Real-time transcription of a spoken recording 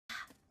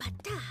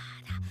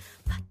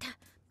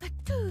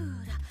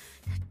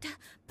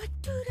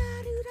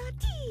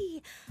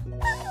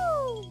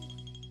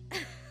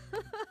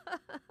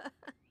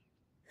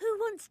Who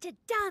wants to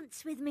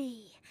dance with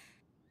me?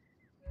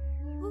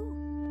 Ooh.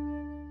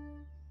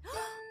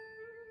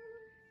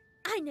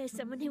 I know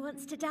someone who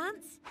wants to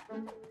dance.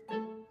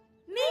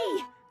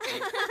 Me!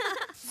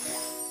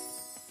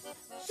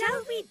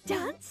 Shall we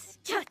dance?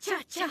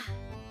 Cha-cha-cha!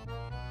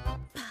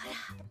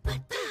 10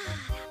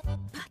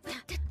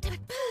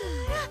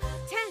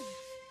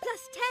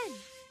 plus 10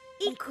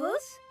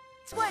 equals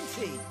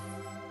 20.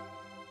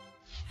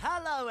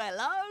 Hello,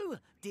 hello.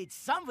 Did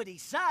somebody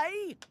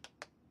say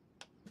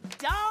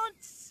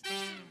dance?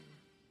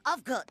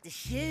 I've got the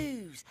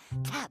shoes.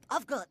 Tap,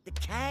 I've got the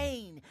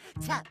cane.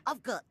 Tap,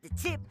 I've got the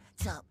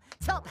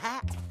top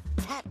hat.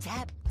 Tap,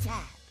 tap,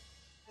 tap.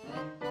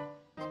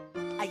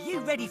 Are you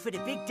ready for the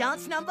big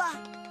dance number?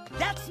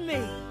 That's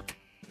me.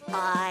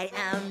 I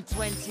am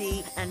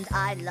 20 and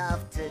I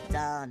love to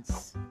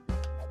dance,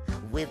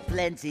 with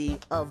plenty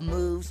of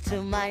moves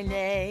to my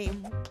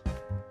name.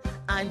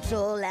 I'm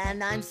tall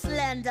and I'm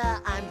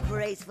slender, I'm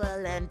graceful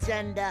and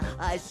tender,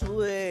 I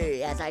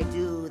sway as I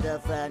do the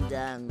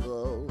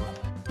fandango.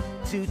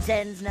 2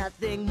 tens,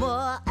 nothing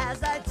more,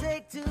 as I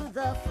take to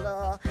the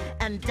floor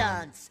and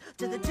dance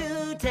to the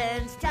 2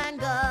 tens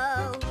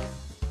tango.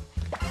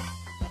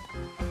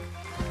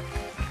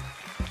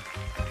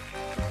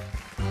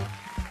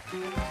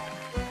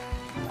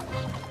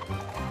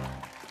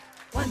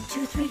 One,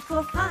 2, 3,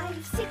 4,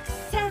 5, 6,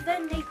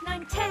 7, 8,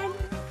 9, 10.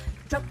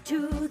 Drop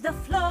to the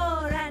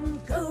floor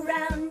and go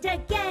round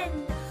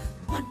again.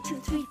 1, 2,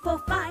 3, 4,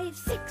 5,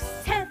 6,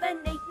 7,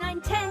 8,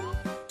 9, 10.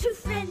 2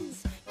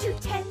 friends, 2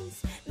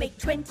 tens, make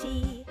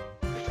 20.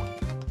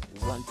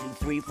 1, 2,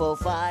 3, 4,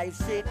 5,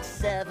 6,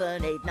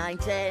 7, 8, 9,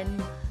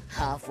 10.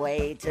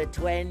 Halfway to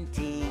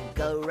 20,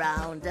 go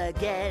round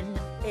again.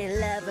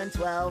 11,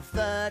 12,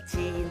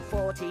 13,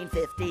 14,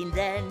 15,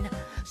 then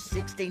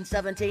 16,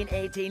 17,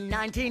 18,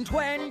 19,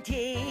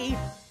 20.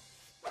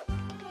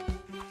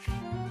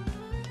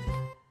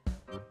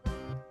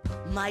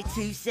 My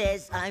 2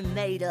 says I'm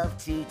made of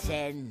 2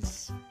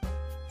 tens.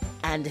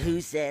 And who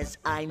says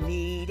I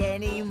need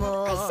any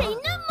more? I say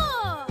no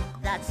more!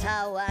 That's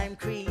how I'm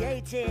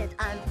created.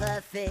 I'm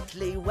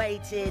perfectly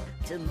weighted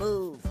to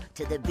move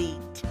to the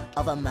beat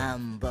of a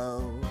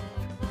mambo.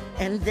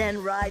 And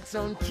then right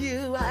on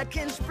cue, I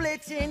can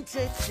split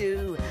into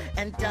 2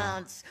 and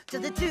dance to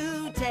the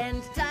 2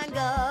 tens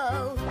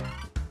tango.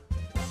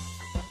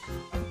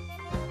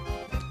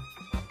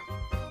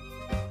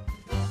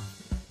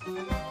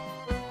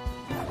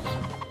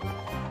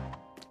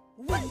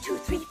 1, 2,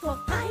 3, 4,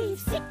 5,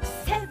 6,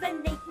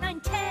 7, 8, 9,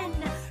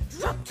 10.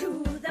 Drop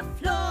to the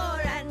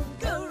floor and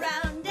go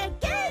round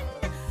again.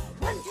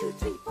 1, 2,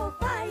 3, 4,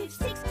 5,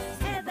 6,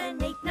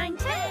 7, 8, 9,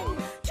 10.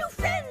 2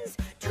 friends,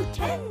 2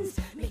 tens,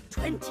 make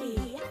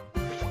 20.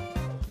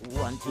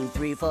 1, 2,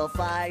 3, 4,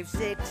 5,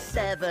 6,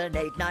 7,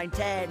 8, 9,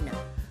 10.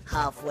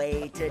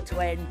 Halfway to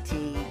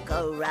 20,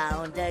 go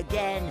round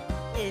again.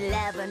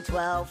 11,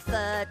 12,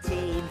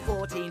 13,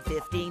 14,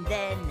 15,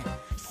 then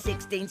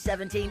 16,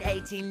 17,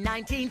 18,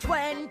 19,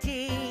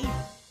 20.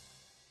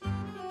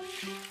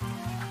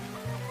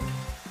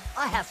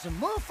 I have some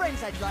more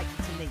friends I'd like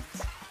you to meet.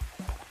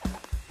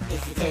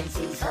 It's the 10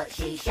 twos hot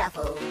shoe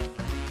shuffle.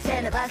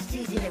 10 of us,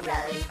 2s in a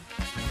row.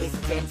 It's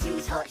the 10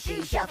 twos hot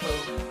shoe shuffle.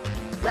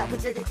 Welcome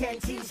to the 10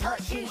 twos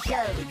hot shoe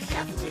show. We can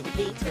shuffle to the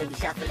beat when we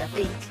shuffle our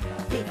feet.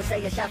 People say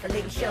your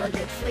shuffling sure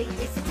looks sweet.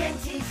 It's the 10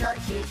 twos hot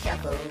shoe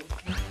shuffle.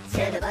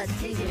 10 of us,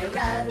 2s in a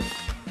row.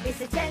 It's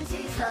the 10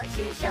 twos hot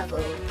shoe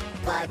shuffle.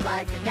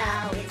 Bye-bye for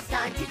now, it's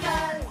time to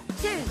go.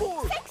 2,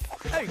 4, 6,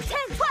 8,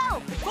 10,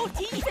 12,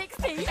 14,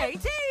 16, 18,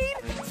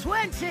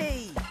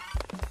 20.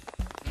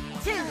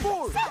 2,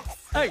 4,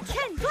 6, 8,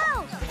 10,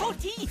 12,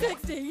 14,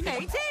 16,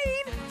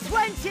 18,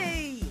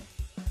 20.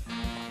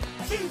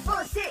 2,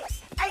 4,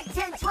 6, 8,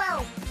 10,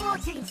 12,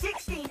 14,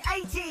 16,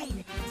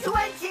 18,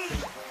 20.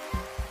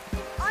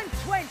 I'm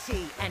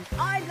 20 and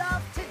I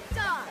love to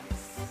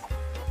dance,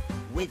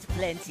 with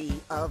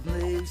plenty of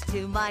moves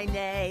to my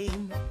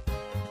name.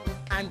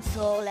 I'm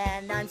tall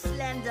and I'm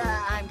slender,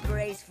 I'm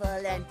graceful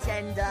and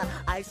tender,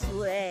 I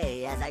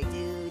sway as I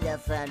do the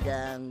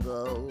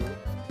fandango.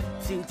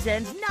 2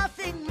 tens,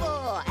 nothing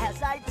more,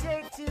 as I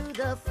take to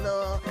the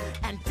floor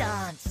and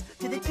dance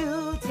to the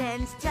 2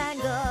 tens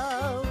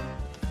tango.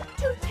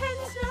 2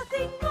 tens,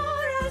 nothing more.